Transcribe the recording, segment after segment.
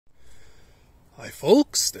Hi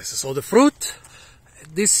folks, this is all the fruit.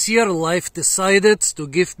 This year life decided to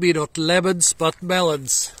give me not lemons but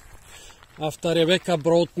melons. After Rebecca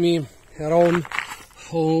brought me her own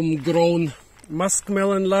homegrown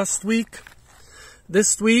muskmelon last week,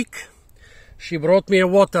 this week she brought me a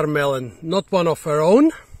watermelon, not one of her own.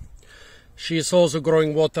 She is also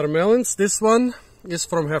growing watermelons. This one is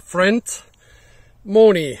from her friend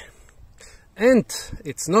Moni. And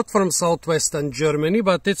it's not from southwestern Germany,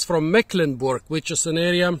 but it's from Mecklenburg, which is an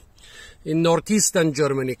area in northeastern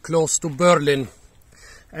Germany, close to Berlin.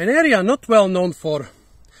 An area not well known for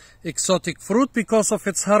exotic fruit because of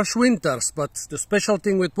its harsh winters, but the special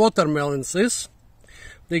thing with watermelons is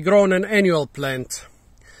they grow on an annual plant.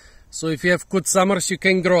 So if you have good summers, you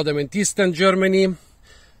can grow them. And eastern Germany,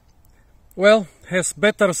 well, has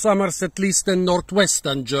better summers at least than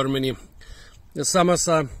northwestern Germany. The summers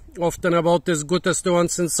are often about as good as the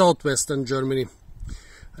ones in southwestern Germany.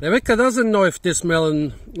 Rebecca doesn't know if this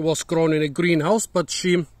melon was grown in a greenhouse, but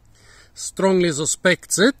she strongly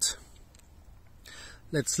suspects it.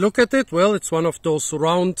 Let's look at it. Well, it's one of those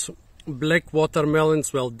round black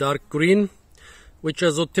watermelons, well, dark green, which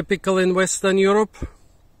are so typical in Western Europe.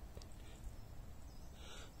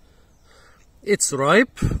 It's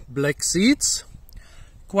ripe, black seeds,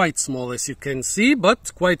 quite small as you can see,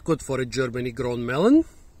 but quite good for a Germany grown melon.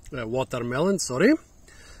 Watermelon, sorry.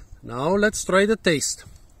 Now let's try the taste.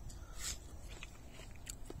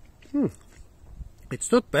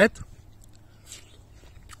 It's not bad.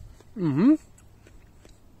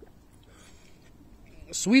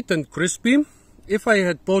 Sweet and crispy. If I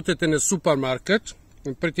had bought it in a supermarket,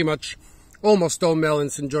 and pretty much almost all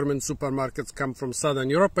melons in German supermarkets come from Southern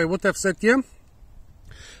Europe, I would have said, yeah,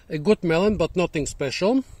 a good melon, but nothing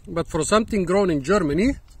special. But for something grown in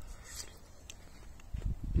Germany,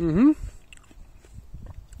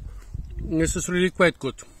 this is really quite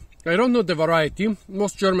good. I don't know the variety.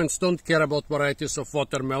 Most Germans don't care about varieties of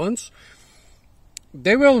watermelons.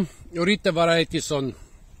 They will read the varieties on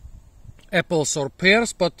apples or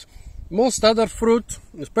pears, but most other fruit,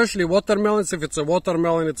 especially watermelons, if it's a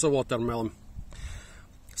watermelon, it's a watermelon.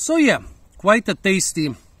 So yeah, quite a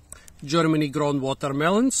tasty Germany grown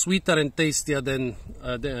watermelon, sweeter and tastier than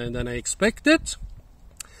I expected.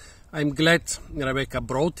 I'm glad Rebecca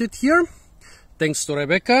brought it here. Thanks to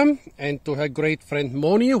Rebecca and to her great friend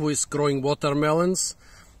Moni, who is growing watermelons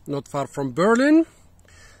not far from Berlin.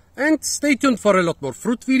 And stay tuned for a lot more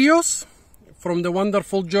fruit videos from the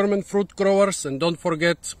wonderful German fruit growers. And don't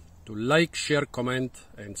forget to like, share, comment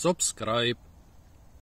and subscribe.